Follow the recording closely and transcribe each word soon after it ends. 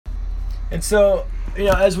And so,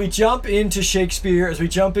 as we jump into Shakespeare, as we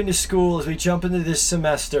jump into school, as we jump into this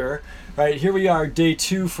semester, right, here we are, day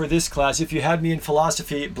 2 for this class. If you had me in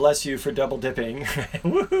philosophy, bless you for double dipping.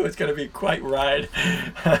 Woohoo, it's going to be quite right.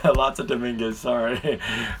 Lots of Dominguez, sorry.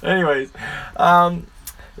 Anyways,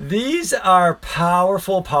 these are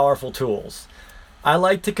powerful, powerful tools. I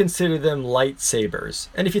like to consider them lightsabers.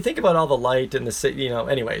 And if you think about all the light and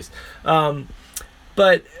the,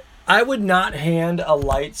 but I would not hand a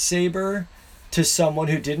lightsaber to someone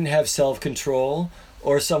who didn't have self-control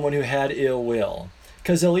or someone who had ill will.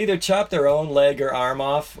 Because they'll either chop their own leg or arm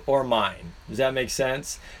off or mine. Does that make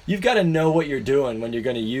sense? You've got to know what you're doing when you're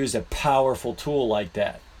going to use a powerful tool like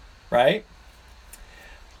that, right?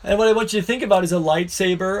 And what I want you to think about is a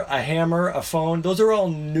lightsaber, a hammer, a phone. Those are all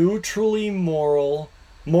morally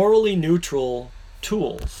neutral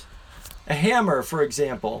tools. A hammer, for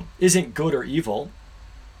example, isn't good or evil,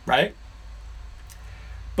 right?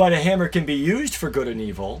 But a hammer can be used for good and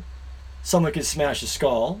evil. Someone can smash a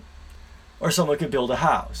skull, or someone can build a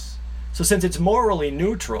house. So since it's morally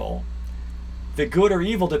neutral, the good or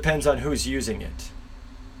evil depends on who's using it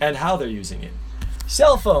and how they're using it.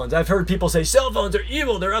 Cell phones. I've heard people say cell phones are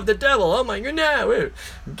evil. They're of the devil. Oh my goodness.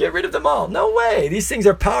 Get rid of them all. No way. These things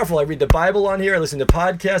are powerful. I read the Bible on here. I listen to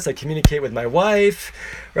podcasts. I communicate with my wife,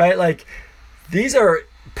 right? Like, these are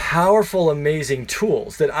powerful, amazing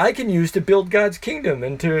tools that I can use to build God's kingdom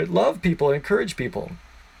and to love people and encourage people.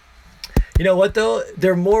 You know what though?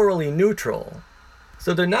 They're morally neutral.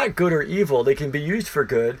 So they're not good or evil. They can be used for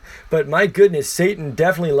good. But my goodness, Satan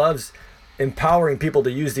definitely loves empowering people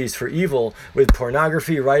to use these for evil with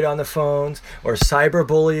pornography right on the phones, or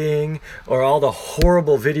cyberbullying, or all the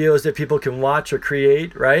horrible videos that people can watch or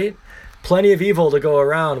create, right? Plenty of evil to go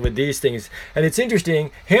around with these things. And it's interesting,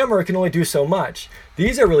 hammer can only do so much.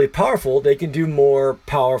 These are really powerful. They can do more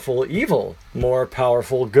powerful evil, more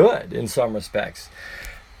powerful good in some respects.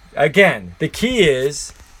 Again, the key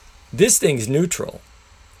is this thing's neutral.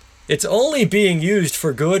 It's only being used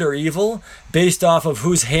for good or evil based off of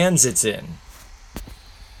whose hands it's in.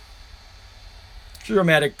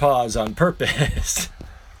 Dramatic pause on purpose.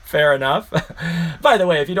 Fair enough. By the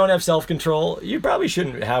way, if you don't have self-control, you probably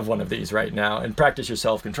shouldn't have one of these right now and practice your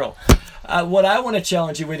self-control. What I want to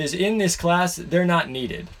challenge you with is in this class, they're not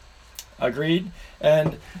needed. Agreed?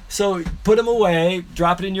 And so put them away,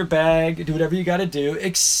 drop it in your bag, do whatever you got to do,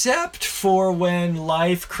 except for when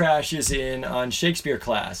life crashes in on Shakespeare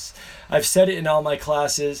class. I've said it in all my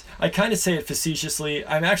classes. I kind of say it facetiously.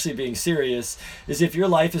 I'm actually being serious. Is if your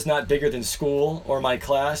life is not bigger than school or my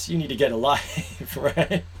class, you need to get a life,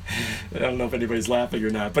 right? I don't know if anybody's laughing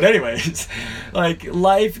or not. But anyways, like,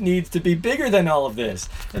 life needs to be bigger than all of this.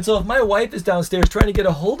 And so if my wife is downstairs trying to get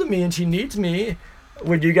a hold of me and she needs me,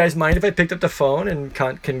 would you guys mind if I picked up the phone and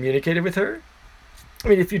communicated with her? I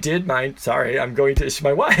mean, if you did mind, sorry, it's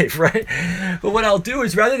my wife, right? But what I'll do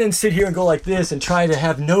is, rather than sit here and go like this and try to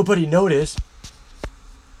have nobody notice,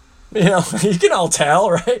 you can all tell,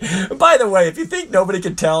 right? By the way, if you think nobody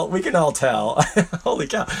can tell, we can all tell. Holy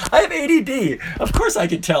cow. I have ADD. Of course I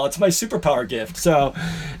can tell. It's my superpower gift. So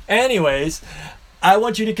anyways, I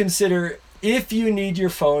want you to consider, if you need your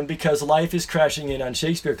phone because life is crashing in on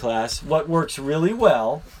Shakespeare class, what works really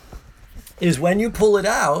well is when you pull it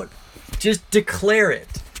out, just declare it.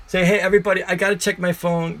 Say, hey, everybody, I got to check my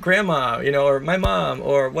phone, grandma, or my mom,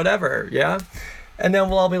 or whatever, yeah? And then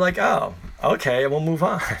we'll all be like, oh, okay, and we'll move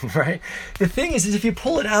on, right? The thing is if you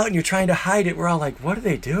pull it out and you're trying to hide it, we're all like, what are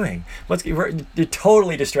they doing? You're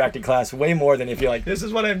totally distracted class, way more than if you're like, this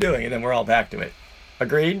is what I'm doing, and then we're all back to it.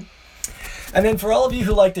 Agreed? And then for all of you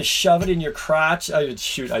who like to shove it in your crotch, I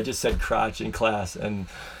just said crotch in class. And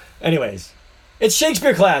anyways, it's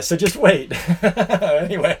Shakespeare class, so just wait.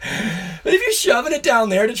 Anyway, but if you're shoving it down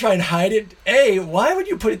there to try and hide it, A, why would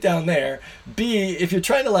you put it down there? B, if you're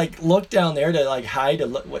trying to look down there to hide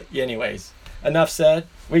anyways, enough said.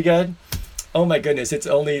 We good? Oh my goodness, it's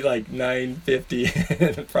only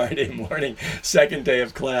 9:50 Friday morning, second day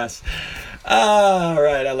of class. All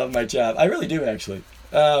right, I love my job. I really do, actually.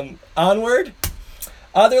 Onward.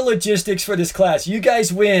 Other logistics for this class. You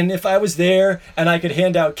guys win. If I was there and I could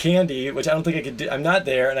hand out candy, which I don't think I could do, I'm not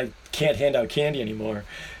there and I can't hand out candy anymore,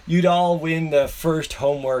 you'd all win the first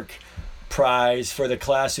homework prize for the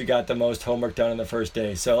class who got the most homework done on the first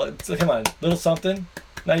day. So come on, little something.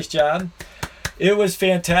 Nice job. It was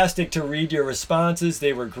fantastic to read your responses.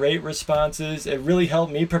 They were great responses. It really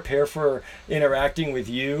helped me prepare for interacting with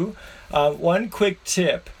you. One quick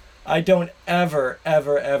tip. I don't ever,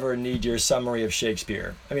 ever, ever need your summary of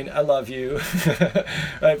Shakespeare. I mean, I love you,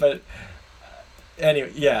 right? But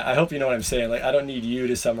Anyway, yeah, I hope you know what I'm saying. Like, I don't need you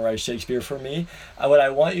to summarize Shakespeare for me. What I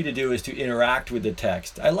want you to do is to interact with the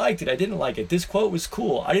text. I liked it. I didn't like it. This quote was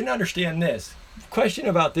cool. I didn't understand this. Question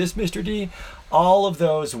about this, Mr. D. All of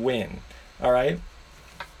those win. All right.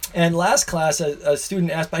 And last class, a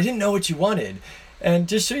student asked, I didn't know what you wanted. And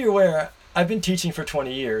just so you're aware, I've been teaching for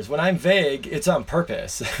 20 years. When I'm vague, it's on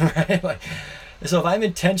purpose, right? Like, so if I'm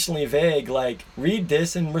intentionally vague, like, read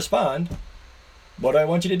this and respond, what do I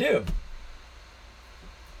want you to do?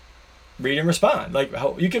 Read and respond. Like,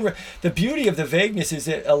 how you can. The beauty of the vagueness is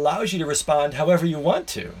it allows you to respond however you want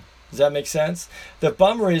to. Does that make sense? The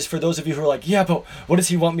bummer is for those of you who are like, yeah, but what does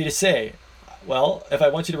he want me to say? Well, if I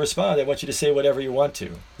want you to respond, I want you to say whatever you want to.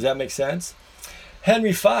 Does that make sense?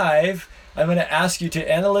 Henry V, I'm going to ask you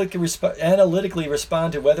to analytically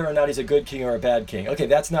respond to whether or not he's a good king or a bad king. Okay,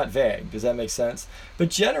 that's not vague. Does that make sense? But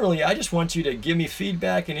generally, I just want you to give me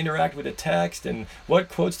feedback and interact with the text and what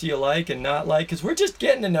quotes do you like and not like, because we're just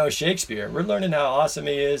getting to know Shakespeare. We're learning how awesome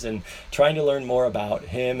he is and trying to learn more about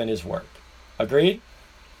him and his work. Agreed?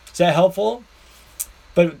 Is that helpful?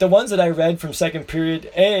 But the ones that I read from second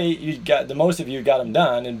period, A, you got the most of you got them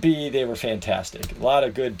done, and B, they were fantastic. A lot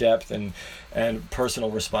of good depth and personal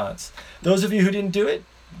response. Those of you who didn't do it,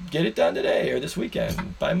 get it done today or this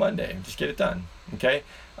weekend, by Monday. Just get it done, okay?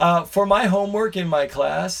 For my homework in my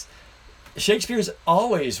class, Shakespeare's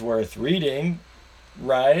always worth reading,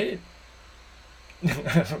 right?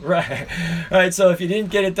 Right. So if you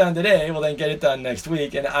didn't get it done today, well then get it done next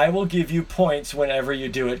week, and I will give you points whenever you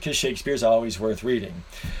do it because Shakespeare's always worth reading.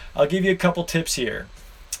 I'll give you a couple tips here.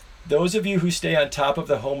 Those of you who stay on top of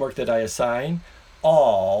the homework that I assign,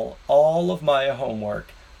 all of my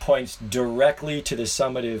homework points directly to the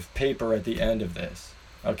summative paper at the end of this.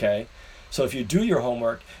 Okay? So if you do your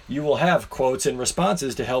homework, you will have quotes and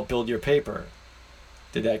responses to help build your paper.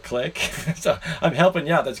 Did that click? So I'm helping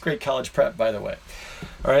you out. That's great college prep, by the way.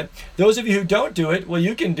 All right. Those of you who don't do it, well,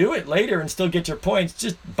 you can do it later and still get your points.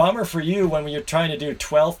 Just bummer for you when you're trying to do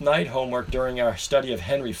 12th night homework during our study of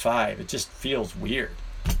Henry V. It just feels weird.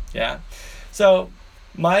 Yeah. So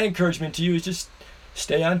my encouragement to you is just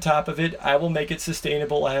stay on top of it. I will make it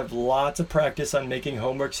sustainable. I have lots of practice on making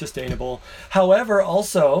homework sustainable. However,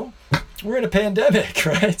 also, we're in a pandemic,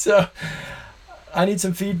 right? So I need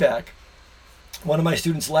some feedback. One of my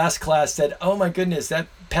students last class said, oh my goodness, that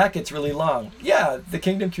packet's really long. Yeah, the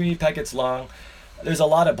Kingdom Community packet's long. There's a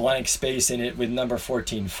lot of blank space in it with number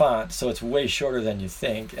 14 font, so it's way shorter than you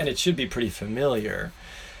think, and it should be pretty familiar.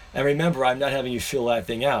 And remember, I'm not having you fill that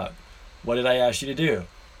thing out. What did I ask you to do?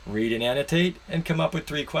 Read and annotate and come up with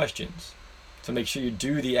 3 questions. So make sure you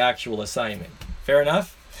do the actual assignment. Fair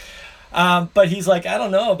enough? But he's like, I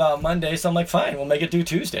don't know about Monday, so I'm like, fine, we'll make it due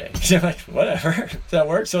Tuesday. So I'm like, whatever. Does that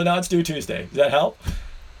work? So now it's due Tuesday. Does that help?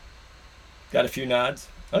 Got a few nods?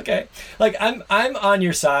 Okay. Like, I'm on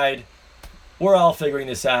your side. We're all figuring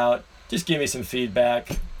this out. Just give me some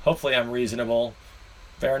feedback. Hopefully I'm reasonable.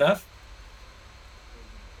 Fair enough?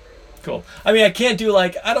 Cool. I mean, I can't do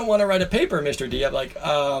like, I don't want to write a paper, Mr. D. I'm like,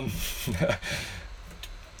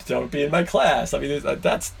 don't be in my class. I mean,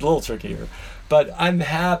 that's a little trickier. But I'm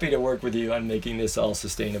happy to work with you on making this all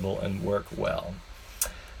sustainable and work well.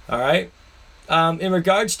 All right. In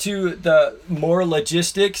regards to the more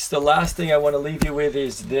logistics, the last thing I want to leave you with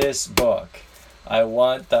is this book. I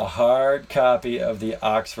want the hard copy of the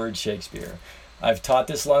Oxford Shakespeare. I've taught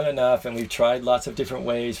this long enough, and we've tried lots of different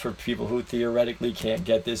ways for people who theoretically can't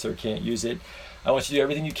get this or can't use it. I want you to do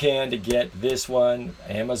everything you can to get this one,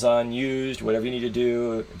 Amazon used, whatever you need to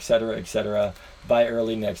do, etc., by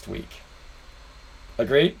early next week.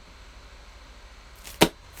 Agreed?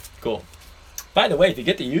 Cool. By the way, if you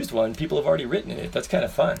get the used one, people have already written in it. That's kind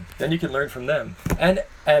of fun. Then you can learn from them. And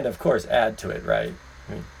of course, add to it, right?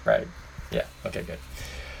 Right. Yeah. Okay, good.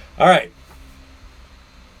 All right.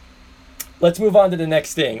 Let's move on to the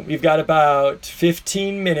next thing. We've got about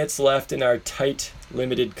 15 minutes left in our tight,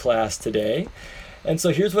 limited class today. And so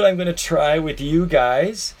here's what I'm going to try with you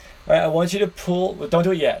guys. All right, I want you to pull, well, don't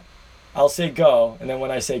do it yet. I'll say go, and then when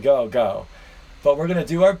I say go, go. But we're going to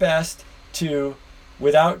do our best to,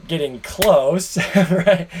 without getting close,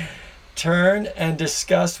 right, turn and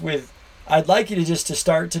discuss with, I'd like you to just to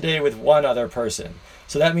start today with one other person.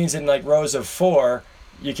 So that means in like rows of 4,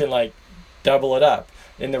 you can like double it up.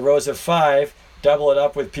 In the rows of 5, double it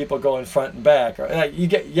up with people going front and back.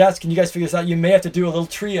 Yes, can you guys figure this out? You may have to do a little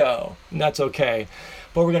trio, and that's okay.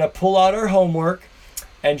 But we're going to pull out our homework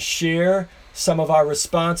and share some of our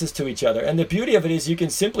responses to each other. And the beauty of it is you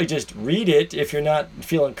can simply just read it if you're not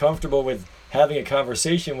feeling comfortable with having a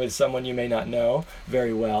conversation with someone you may not know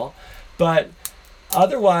very well. But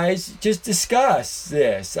Otherwise, just discuss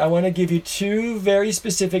this. I want to give you two very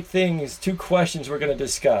specific things, two questions we're going to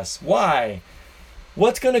discuss. Why?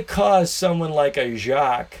 What's going to cause someone like a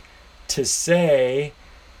Jacques to say,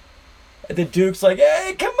 the Duke's like,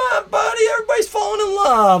 hey, come on, buddy, everybody's falling in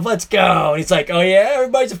love, let's go. And he's like, oh yeah,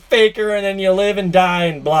 everybody's a faker, and then you live and die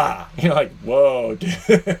and blah. You're like, whoa,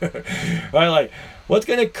 dude. Right? Like, what's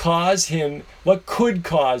going to cause him, what could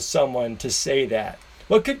cause someone to say that?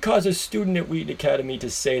 What could cause a student at Wheaton Academy to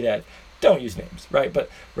say that? Don't use names, right? But,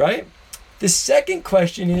 right? The second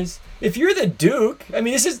question is, if you're the Duke, I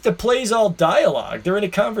mean, the play's all dialogue. They're in a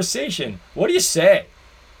conversation. What do you say?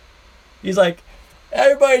 He's like,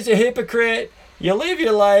 everybody's a hypocrite. You live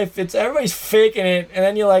your life. Everybody's faking it. And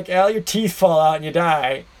then you're like, all your teeth fall out and you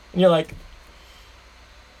die. And you're like,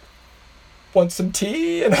 want some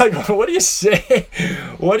tea? And I go, what do you say?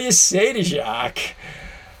 What do you say to Jacques?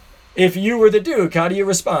 If you were the Duke, how do you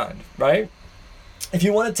respond, right? If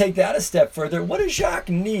you want to take that a step further, what does Jacques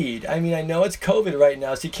need? I mean, I know it's COVID right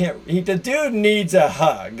now, so the dude needs a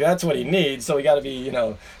hug. That's what he needs. So we got to be,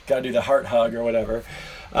 got to do the heart hug or whatever.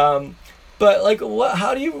 But like,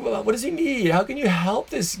 what does he need? How can you help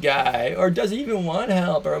this guy? Or does he even want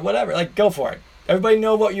help or whatever? Like, go for it. Everybody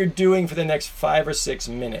know what you're doing for the next 5 or 6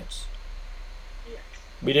 minutes. Yes.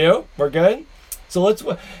 We do? We're good? So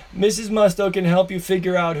Mrs. Musto can help you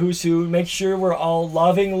figure out who's who. Make sure we're all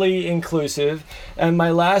lovingly inclusive. And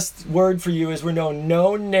my last word for you is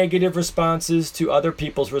no negative responses to other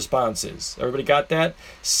people's responses. Everybody got that?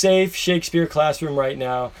 Safe Shakespeare classroom right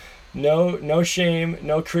now. No shame,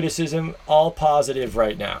 no criticism, all positive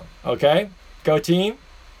right now. Okay? Go team.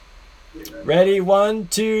 Ready? 1,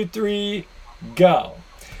 2, 3, go.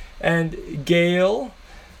 And Gail,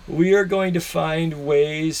 we are going to find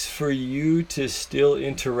ways for you to still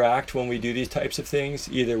interact when we do these types of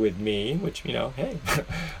things, either with me, which, hey,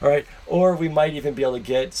 all right, or we might even be able to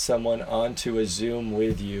get someone onto a Zoom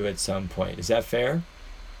with you at some point. Is that fair?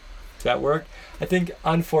 Does that work? I think,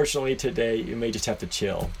 unfortunately, today you may just have to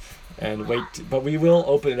chill and wait, but we will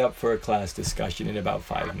open it up for a class discussion in about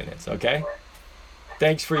 5 minutes, okay?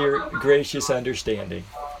 Thanks for your gracious understanding.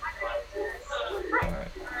 All right.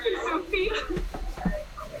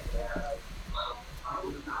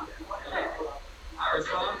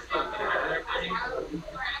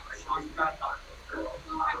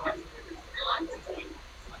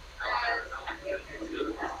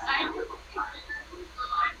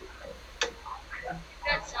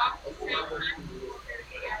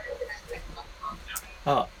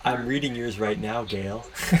 Oh, I'm reading yours right now, Gail.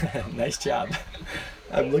 Nice job.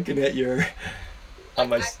 I'm looking at on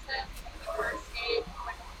my.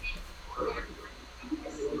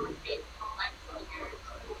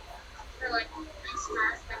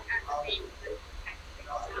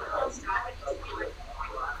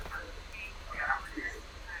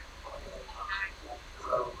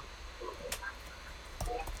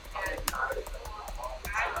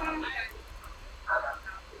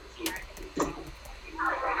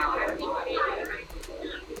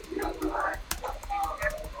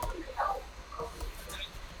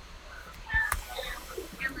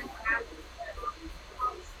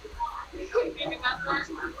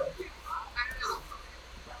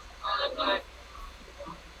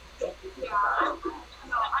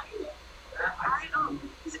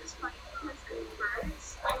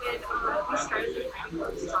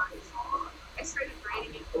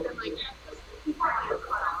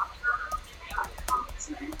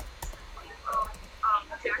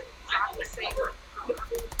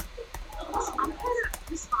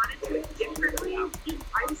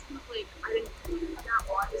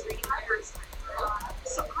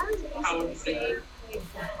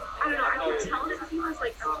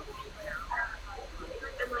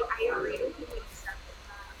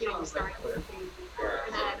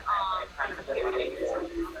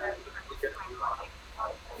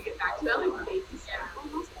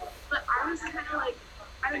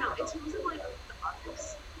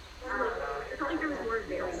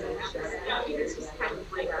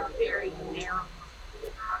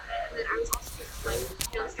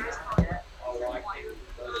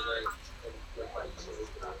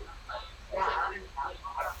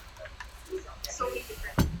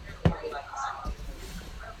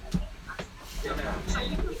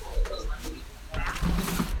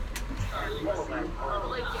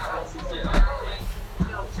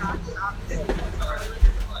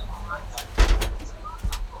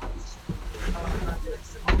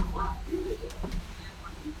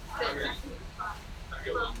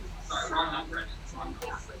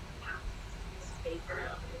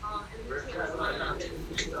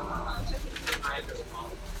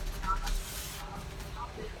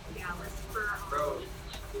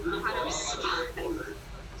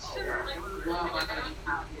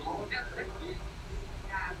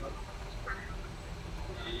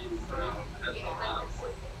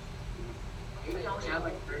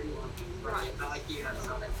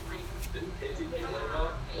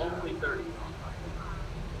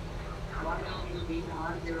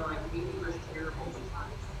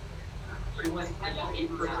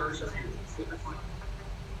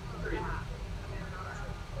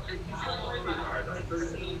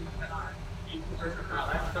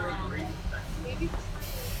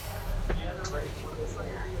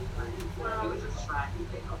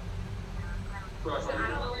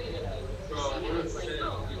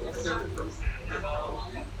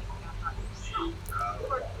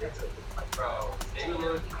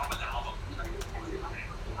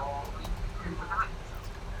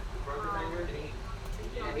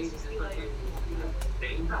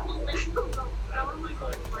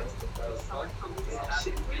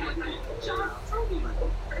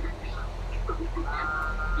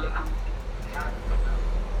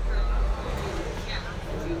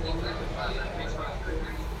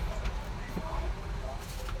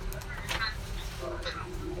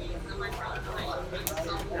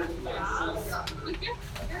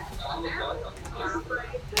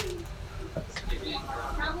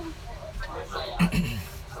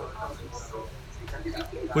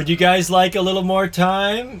 Would you guys like a little more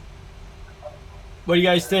time? What do you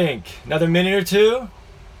guys think? Another minute or two?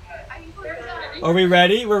 Are we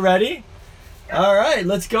ready? We're ready? All right,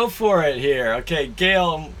 let's go for it here. Okay,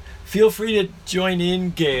 Gail, feel free to join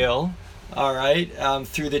in, Gail. All right,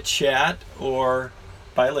 through the chat or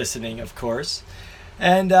by listening, of course.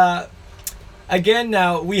 And again,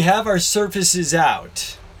 now we have our surfaces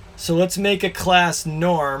out. So let's make a class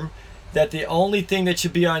norm that the only thing that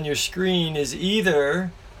should be on your screen is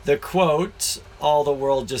either the quote, "All the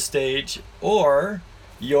world just stage," or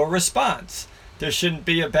your response. There shouldn't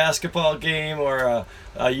be a basketball game or a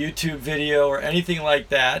YouTube video or anything like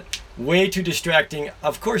that. Way too distracting,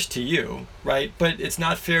 of course, to you, right? But it's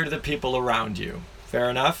not fair to the people around you. Fair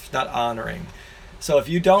enough? Not honoring. So if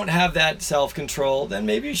you don't have that self-control, then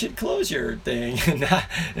maybe you should close your thing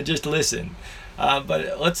and just listen.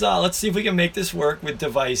 But let's see if we can make this work with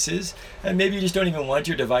devices. And maybe you just don't even want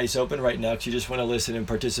your device open right now because you just want to listen and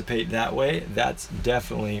participate that way. That's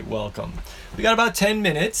definitely welcome. We got about 10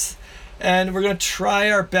 minutes, and we're going to try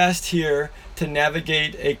our best here to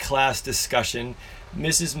navigate a class discussion.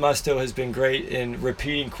 Mrs. Musto has been great in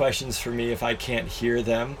repeating questions for me if I can't hear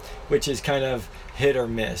them, which is kind of hit or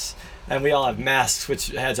miss. And we all have masks,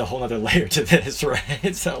 which adds a whole other layer to this,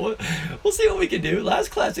 right? So we'll see what we can do. Last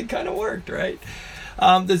class, it kind of worked, right?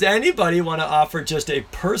 Does anybody want to offer just a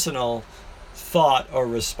personal thought or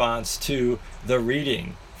response to the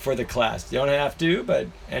reading for the class? You don't have to, but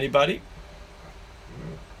anybody?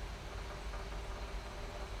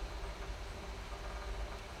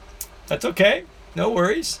 That's okay. No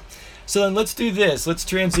worries. So then let's do this. Let's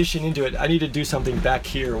transition into it. I need to do something back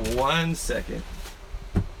here. 1 second.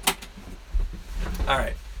 All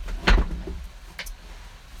right.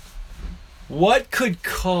 What could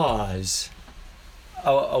cause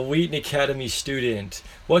a Wheaton Academy student,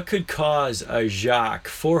 what could cause a Jacques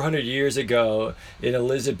 400 years ago in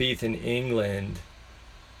Elizabethan England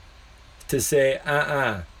to say,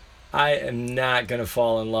 I am not going to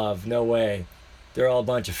fall in love. No way. They're all a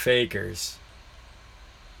bunch of fakers.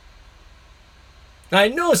 I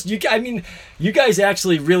know, you guys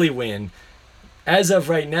actually really win. As of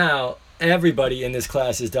right now, everybody in this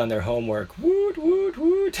class has done their homework. Woot, woot,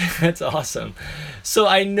 woot. That's awesome. So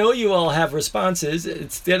I know you all have responses.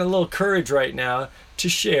 It's getting a little courage right now to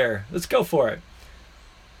share. Let's go for it.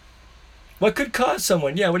 What could cause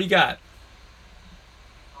someone? Yeah, what do you got?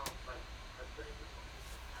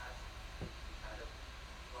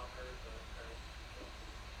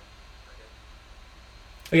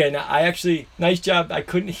 Okay, now nice job. I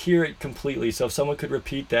couldn't hear it completely, so if someone could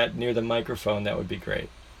repeat that near the microphone, that would be great.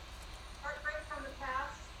 Heartbreak from the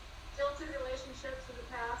past, jilted relationships in the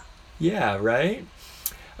past. Yeah, right?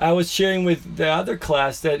 I was sharing with the other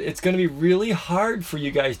class that it's going to be really hard for you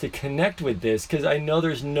guys to connect with this because I know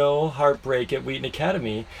there's no heartbreak at Wheaton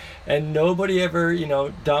Academy and nobody ever,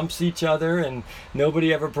 dumps each other and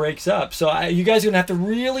nobody ever breaks up. So you guys are going to have to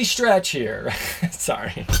really stretch here.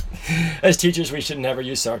 Sorry. As teachers, we should never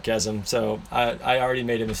use sarcasm. So I already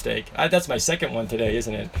made a mistake. That's my second one today,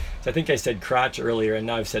 isn't it? So I think I said crotch earlier and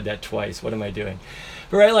now I've said that twice. What am I doing?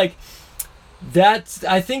 But right,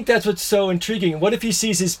 I think that's what's so intriguing. What if he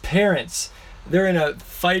sees his parents? They're in a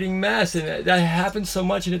fighting mess, and that happens so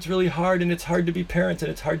much, and it's really hard, and it's hard to be parents,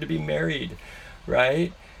 and it's hard to be married,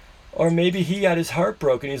 right? Or maybe he got his heart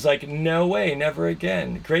broken. He's like, no way, never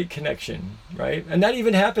again. Great connection, right? And that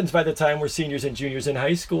even happens by the time we're seniors and juniors in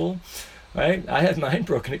high school, right? I had mine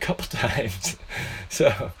broken a couple times.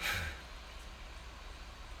 So,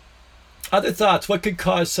 other thoughts? What could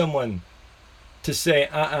cause someone to say,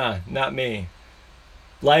 not me.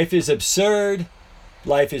 Life is absurd,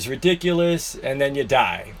 life is ridiculous, and then you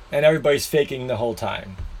die. And everybody's faking the whole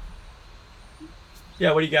time.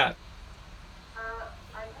 Yeah, what do you got?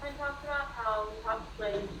 I kind of talked about how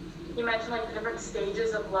you mentioned like the different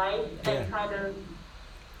stages of life and kind of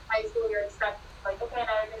high school you're expecting, like, okay,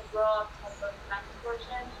 now you're going to grow up to the next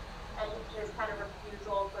portion, and just kind of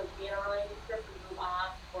refusal to like be in a relationship and move on,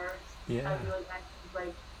 or as you like mentioned,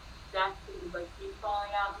 like death and like keep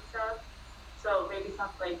falling out and stuff. So maybe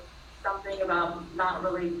something about not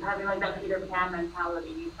really having like that Peter Pan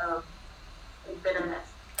mentality of like bitterness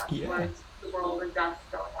towards the world and death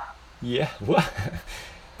going on. Yeah. Well,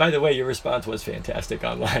 by the way, your response was fantastic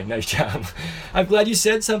online. Nice job. I'm glad you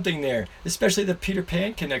said something there, especially the Peter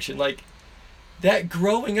Pan connection. Like that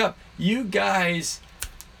growing up, you guys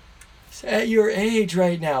at your age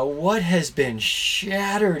right now, what has been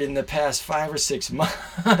shattered in the past 5 or 6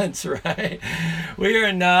 months, right? We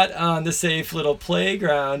are not on the safe little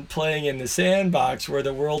playground playing in the sandbox where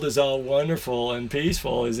the world is all wonderful and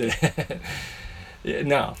peaceful, is it?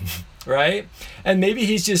 No, right? And maybe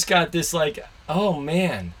he's just got this like, oh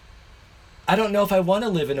man, I don't know if I want to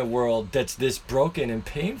live in a world that's this broken and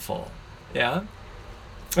painful. Yeah?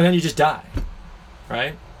 And then you just die,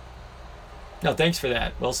 right? No, thanks for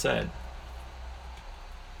that. Well said.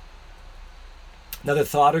 Another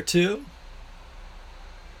thought or two?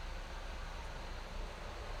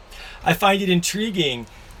 I find it intriguing,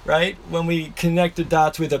 right? When we connect the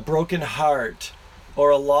dots with a broken heart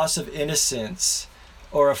or a loss of innocence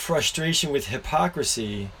or a frustration with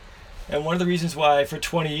hypocrisy. And one of the reasons why for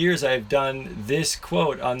 20 years I've done this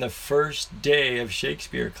quote on the first day of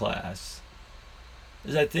Shakespeare class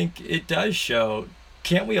is I think it does show,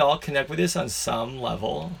 can't we all connect with this on some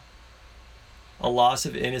level? A loss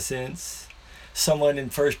of innocence. Someone in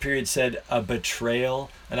first period said a betrayal,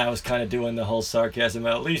 and I was kind of doing the whole sarcasm.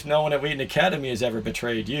 At least no one at Wheaton Academy has ever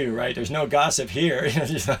betrayed you, right? There's no gossip here.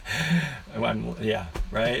 Yeah,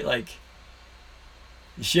 right? Like,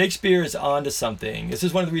 Shakespeare is onto something. This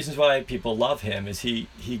is one of the reasons why people love him, is he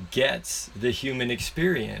gets the human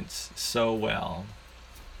experience so well.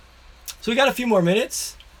 So we got a few more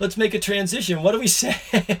minutes. Let's make a transition. What do we say?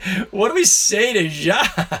 What do we say to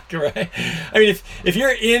Jacques, right? I mean, if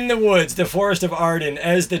you're in the woods, the forest of Arden,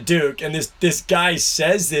 as the Duke, and this guy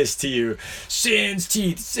says this to you, sans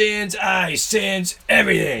teeth, sans eyes, sans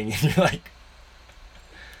everything, and you're like,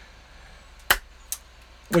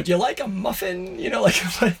 would you like a muffin? You know, like,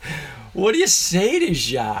 what do you say to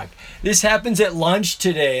Jacques? This happens at lunch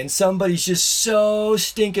today, and somebody's just so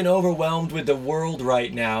stinking overwhelmed with the world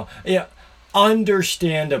right now. Yeah.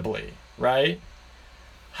 Understandably, right?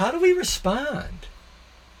 How do we respond?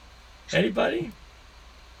 Anybody?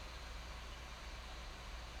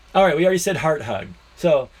 All right, we already said heart hug.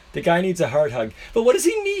 So the guy needs a heart hug. But what does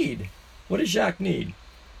he need? What does Jacques need?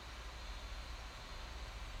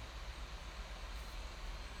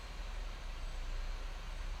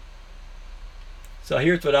 So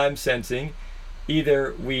here's what I'm sensing.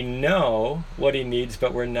 Either we know what he needs,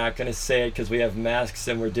 but we're not going to say it because we have masks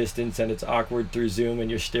and we're distanced and it's awkward through Zoom and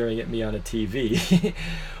you're staring at me on a TV.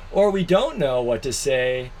 Or we don't know what to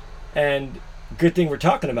say, and good thing we're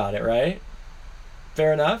talking about it, right?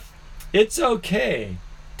 Fair enough? It's okay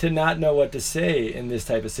to not know what to say in this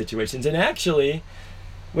type of situations. And actually,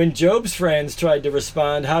 when Job's friends tried to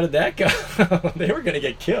respond, how did that go? They were going to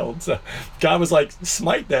get killed. So God was like,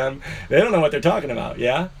 smite them. They don't know what they're talking about,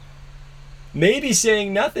 yeah? Maybe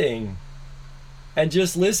saying nothing and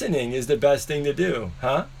just listening is the best thing to do,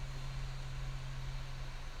 huh?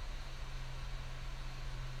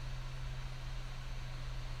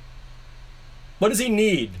 What does he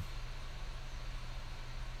need?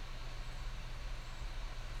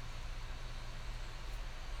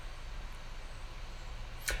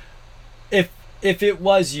 If it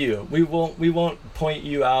was you, we won't point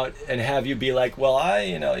you out and have you be like, well,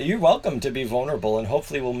 you're welcome to be vulnerable, and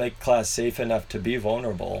hopefully we'll make class safe enough to be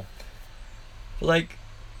vulnerable. Like,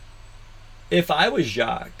 if I was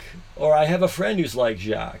Jacques, or I have a friend who's like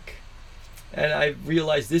Jacques, and I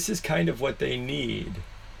realize this is kind of what they need,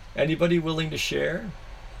 anybody willing to share?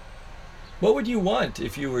 What would you want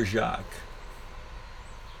if you were Jacques?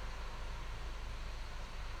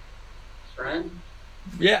 Friend?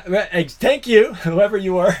 Yeah, right. Thank you, whoever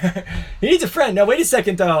you are. He needs a friend. Now, wait a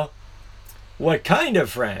second, though. What kind of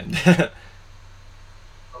friend? A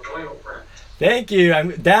loyal friend. Thank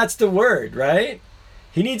you. That's the word, right?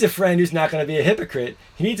 He needs a friend who's not going to be a hypocrite.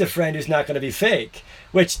 He needs a friend who's not going to be fake,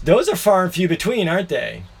 which those are far and few between, aren't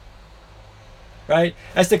they? right?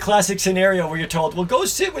 That's the classic scenario where you're told, well, go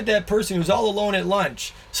sit with that person who's all alone at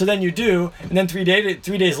lunch. So then you do, and then 3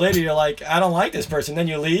 days later, you're like, I don't like this person. Then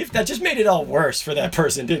you leave. That just made it all worse for that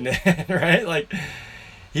person, didn't it? Right? Like,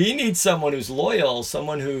 he needs someone who's loyal,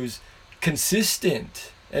 someone who's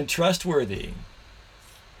consistent and trustworthy.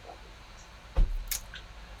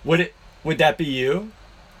 Would that be you?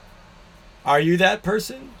 Are you that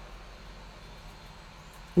person?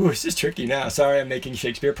 Ooh, this is tricky now. Sorry, I'm making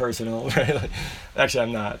Shakespeare personal. Right? Like, actually,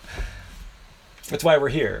 I'm not. That's why we're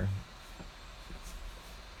here.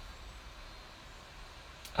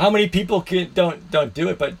 How many people don't do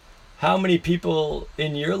it, but how many people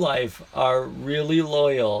in your life are really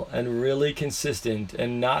loyal and really consistent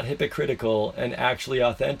and not hypocritical and actually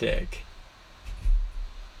authentic?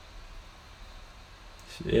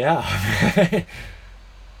 Yeah.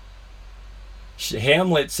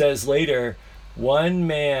 Hamlet says later, 1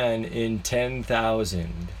 man in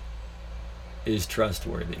 10,000 is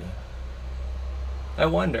trustworthy. I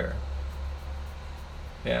wonder.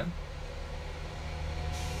 Yeah.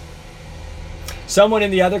 Someone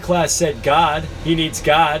in the other class said God. He needs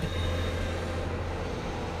God.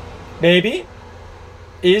 Maybe.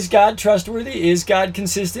 Is God trustworthy? Is God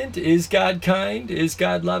consistent? Is God kind? Is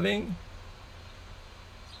God loving?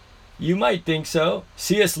 You might think so.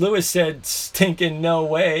 C.S. Lewis said, stinking no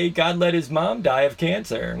way. God let his mom die of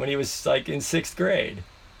cancer when he was like in 6th grade.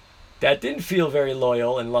 That didn't feel very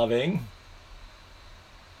loyal and loving.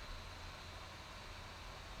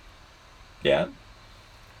 Yeah.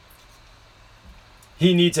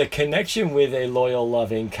 He needs a connection with a loyal,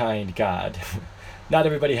 loving, kind God. Not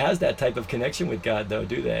everybody has that type of connection with God, though,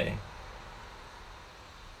 do they?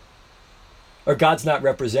 Or God's not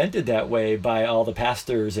represented that way by all the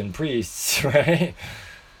pastors and priests, right?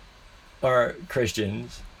 Or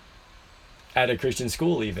Christians. At a Christian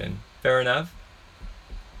school, even. Fair enough?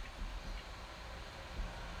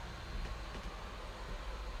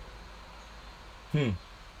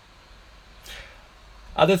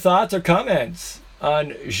 Other thoughts or comments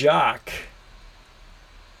on Jacques?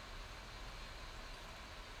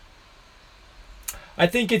 I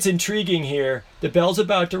think it's intriguing here. The bell's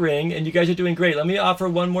about to ring, and you guys are doing great. Let me offer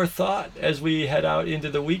one more thought as we head out into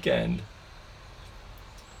the weekend.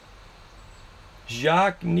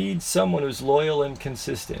 Jacques needs someone who's loyal and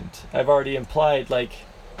consistent. I've already implied, like,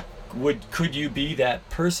 could you be that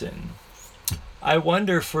person? I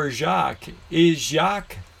wonder for Jacques, is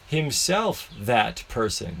Jacques himself that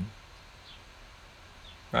person?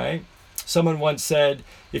 Right? Someone once said,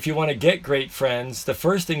 if you want to get great friends, the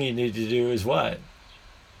first thing you need to do is what?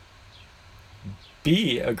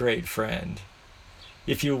 Be a great friend.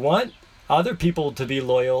 If you want other people to be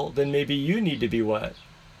loyal, then maybe you need to be what?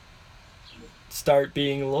 Start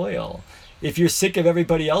being loyal. If you're sick of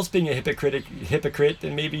everybody else being a hypocrite,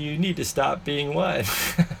 then maybe you need to stop being what?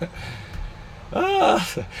 All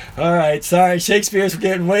right, sorry, Shakespeare's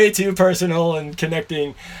getting way too personal and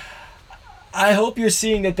connecting. I hope you're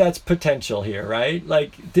seeing that that's potential here, right?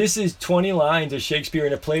 Like, this is 20 lines of Shakespeare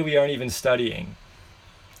in a play we aren't even studying.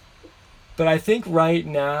 But I think right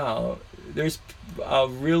now, there's a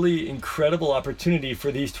really incredible opportunity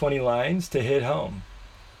for these 20 lines to hit home.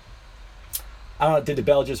 I don't know, did the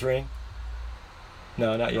bell just ring?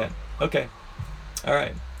 No, not yet. Okay. All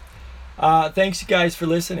right. Thanks, you guys, for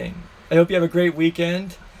listening. I hope you have a great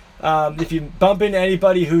weekend. If you bump into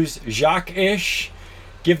anybody who's Jacques-ish,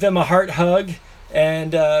 give them a heart hug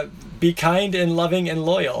and be kind and loving and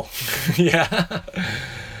loyal. Yeah.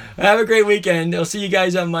 Have a great weekend. I'll see you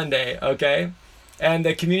guys on Monday, okay? And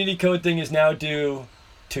the community code thing is now due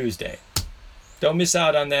Tuesday. Don't miss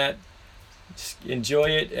out on that. Just enjoy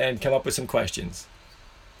it and come up with some questions.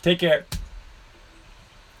 Take care.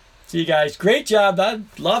 See you guys. Great job. I'm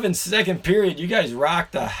loving second period. You guys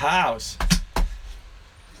rocked the house.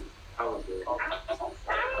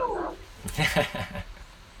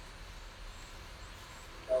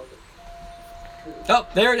 Oh,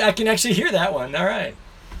 there, I can actually hear that one. All right.